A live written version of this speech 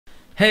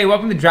Hey,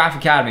 welcome to Draft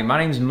Academy. My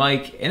name is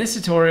Mike. In this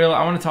tutorial,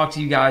 I want to talk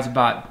to you guys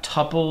about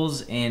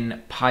tuples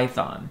in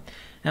Python.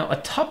 Now, a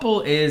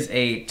tuple is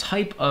a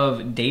type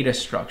of data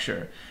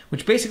structure,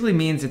 which basically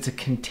means it's a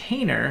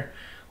container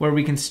where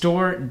we can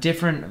store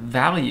different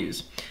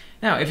values.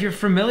 Now, if you're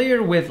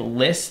familiar with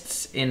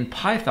lists in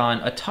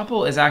Python, a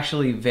tuple is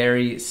actually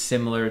very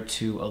similar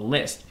to a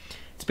list.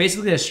 It's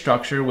basically a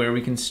structure where we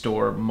can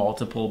store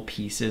multiple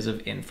pieces of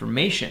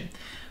information.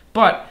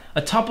 But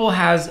a tuple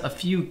has a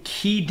few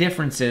key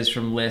differences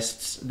from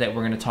lists that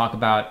we're going to talk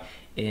about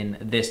in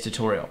this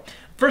tutorial.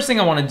 First thing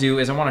I want to do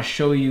is I want to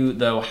show you,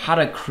 though, how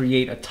to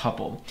create a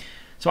tuple.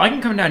 So I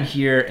can come down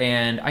here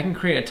and I can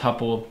create a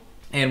tuple.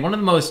 And one of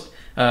the most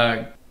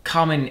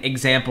common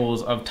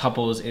examples of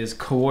tuples is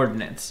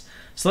coordinates.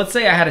 So let's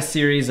say I had a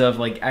series of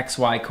like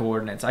XY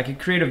coordinates. I could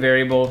create a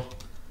variable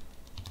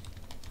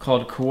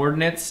called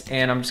coordinates,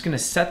 and I'm just going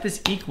to set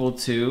this equal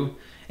to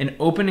an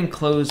open and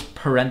close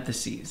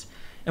parentheses.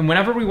 And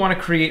whenever we want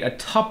to create a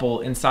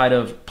tuple inside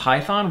of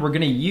Python, we're going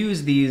to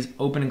use these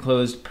open and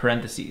closed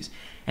parentheses.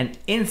 And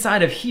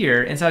inside of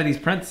here, inside of these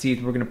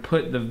parentheses, we're going to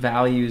put the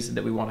values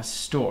that we want to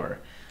store.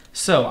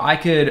 So I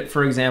could,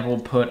 for example,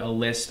 put a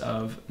list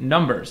of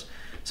numbers.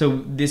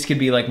 So this could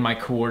be like my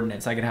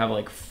coordinates. I could have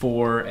like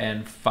 4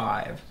 and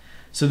 5.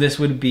 So this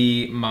would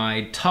be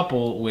my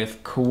tuple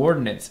with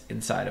coordinates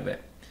inside of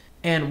it.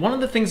 And one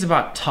of the things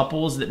about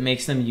tuples that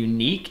makes them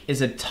unique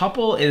is a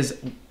tuple is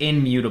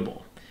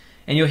immutable.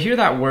 And you'll hear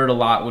that word a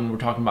lot when we're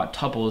talking about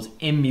tuples,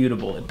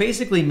 immutable. It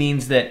basically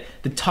means that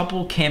the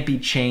tuple can't be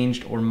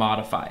changed or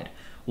modified.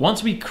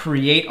 Once we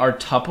create our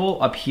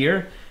tuple up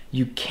here,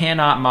 you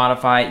cannot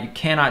modify it, you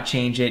cannot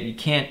change it, you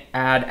can't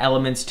add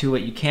elements to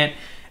it, you can't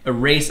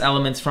erase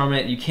elements from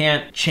it, you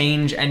can't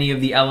change any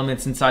of the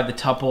elements inside the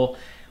tuple.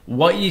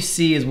 What you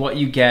see is what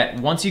you get.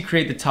 Once you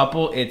create the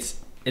tuple, it's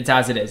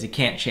as it is, it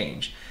can't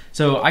change.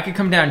 So I could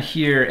come down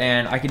here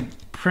and I could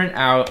print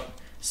out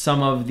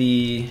some of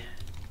the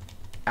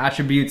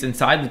attributes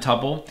inside the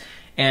tuple,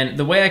 and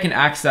the way I can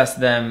access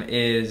them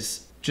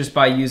is just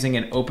by using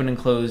an open and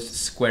closed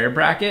square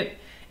bracket,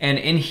 and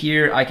in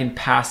here I can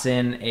pass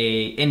in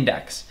a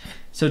index.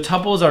 So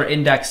tuples are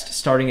indexed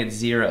starting at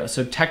 0,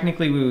 so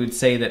technically we would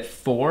say that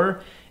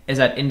 4 is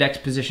at index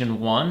position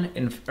 1,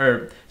 and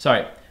 4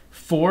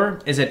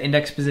 is at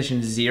index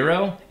position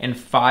 0, and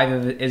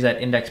 5 is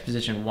at index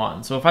position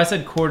 1. So if I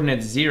said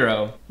coordinates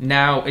 0,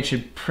 now it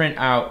should print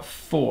out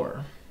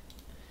 4.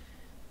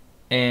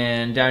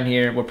 And down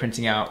here, we're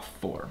printing out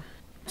 4.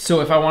 So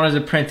if I wanted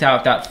to print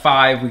out that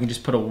 5, we can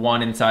just put a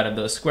 1 inside of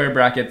those square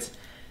brackets,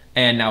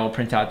 and now we'll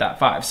print out that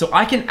 5. So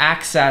I can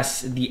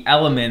access the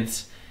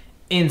elements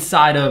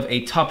inside of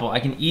a tuple. I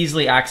can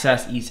easily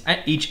access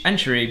each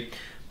entry,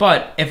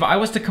 but if I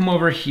was to come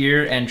over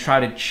here and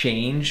try to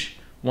change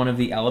one of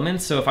the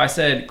elements, so if I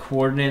said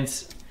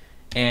coordinates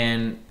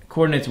and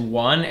coordinates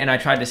 1, and I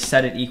tried to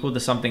set it equal to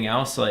something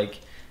else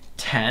like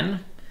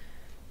 10,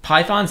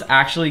 Python's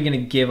actually going to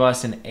give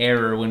us an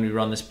error when we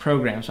run this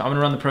program. So I'm going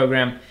to run the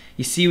program.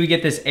 You see we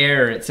get this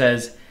error. It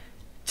says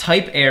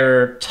type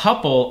error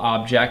tuple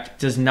object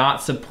does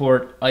not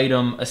support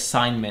item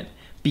assignment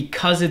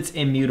because it's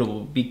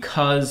immutable,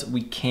 because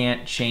we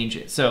can't change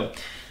it. So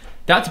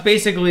that's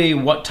basically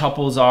what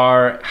tuples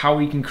are, how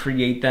we can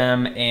create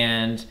them.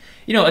 And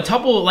you know, a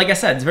tuple, like I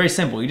said, it's very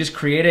simple. You just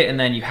create it and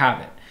then you have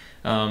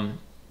it.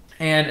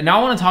 And now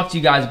I want to talk to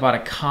you guys about a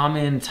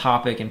common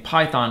topic in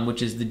Python,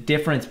 which is the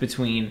difference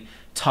between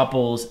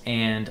tuples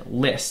and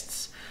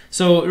lists.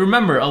 So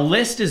remember, a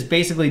list is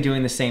basically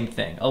doing the same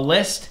thing. A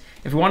list,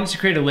 if we wanted to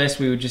create a list,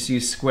 we would just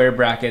use square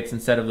brackets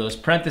instead of those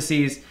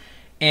parentheses.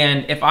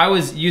 And if I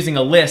was using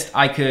a list,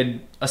 I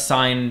could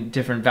assign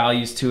different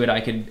values to it.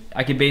 I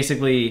could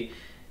basically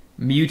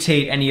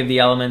mutate any of the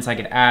elements. I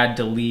could add,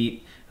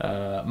 delete,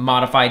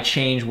 modify,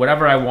 change,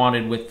 whatever I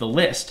wanted with the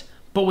list.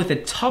 But with a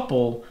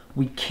tuple,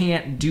 we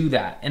can't do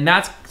that. And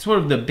that's sort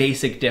of the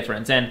basic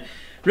difference. And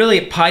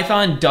really,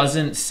 Python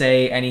doesn't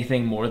say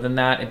anything more than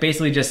that. It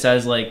basically just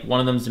says like one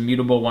of them's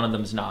immutable, one of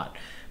them's not.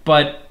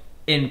 But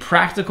in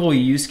practical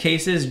use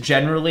cases,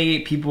 generally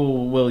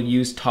people will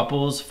use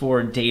tuples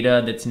for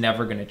data that's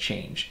never going to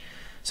change.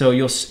 So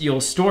you'll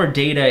store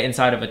data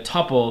inside of a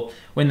tuple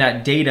when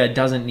that data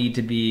doesn't need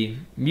to be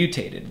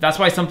mutated. That's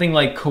why something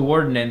like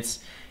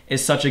coordinates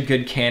is such a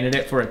good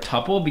candidate for a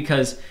tuple,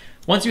 because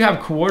once you have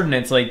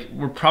coordinates, like,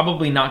 we're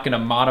probably not going to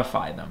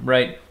modify them,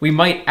 right? We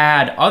might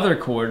add other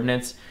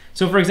coordinates.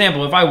 So for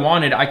example, if I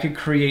wanted, I could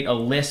create a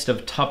list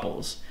of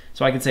tuples.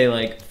 So I could say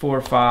like 4,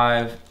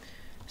 5,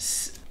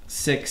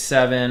 6,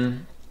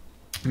 7.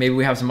 Maybe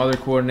we have some other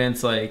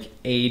coordinates like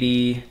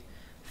 80,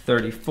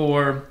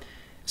 34.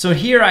 So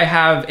here I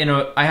have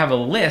a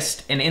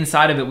list, and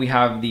inside of it we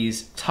have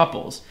these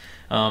tuples.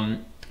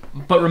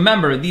 But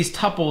remember, these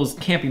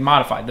tuples can't be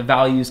modified. The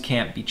values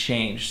can't be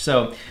changed.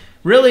 So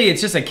really,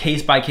 it's just a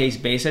case-by-case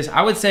basis.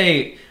 I would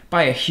say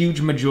by a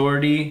huge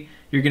majority,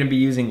 you're going to be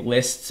using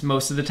lists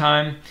most of the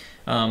time.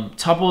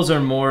 Tuples are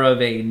more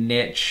of a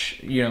niche.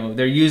 You know,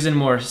 they're used in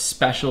more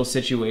special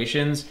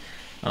situations.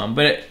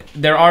 But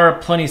there are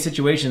plenty of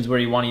situations where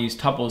you want to use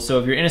tuples. So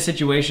if you're in a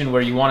situation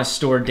where you want to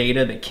store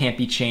data that can't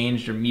be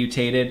changed or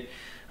mutated,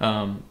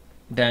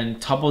 then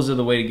tuples are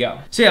the way to go.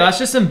 So yeah, that's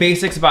just some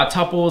basics about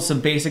tuples, some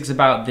basics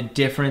about the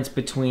difference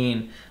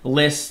between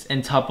lists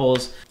and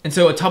tuples. And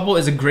so a tuple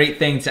is a great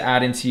thing to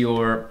add into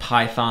your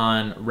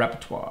Python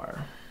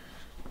repertoire.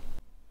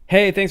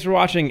 Hey, thanks for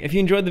watching. If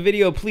you enjoyed the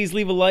video, please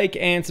leave a like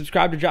and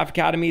subscribe to Draft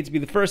Academy to be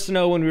the first to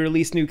know when we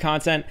release new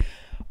content.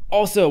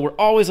 Also, we're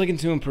always looking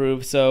to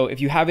improve, so if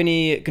you have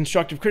any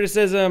constructive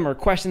criticism or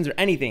questions or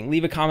anything,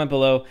 leave a comment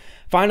below.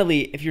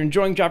 Finally, if you're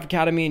enjoying Draft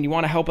Academy and you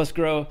want to help us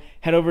grow,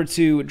 head over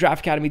to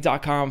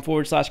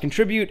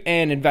draftacademy.com/contribute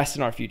and invest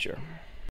in our future.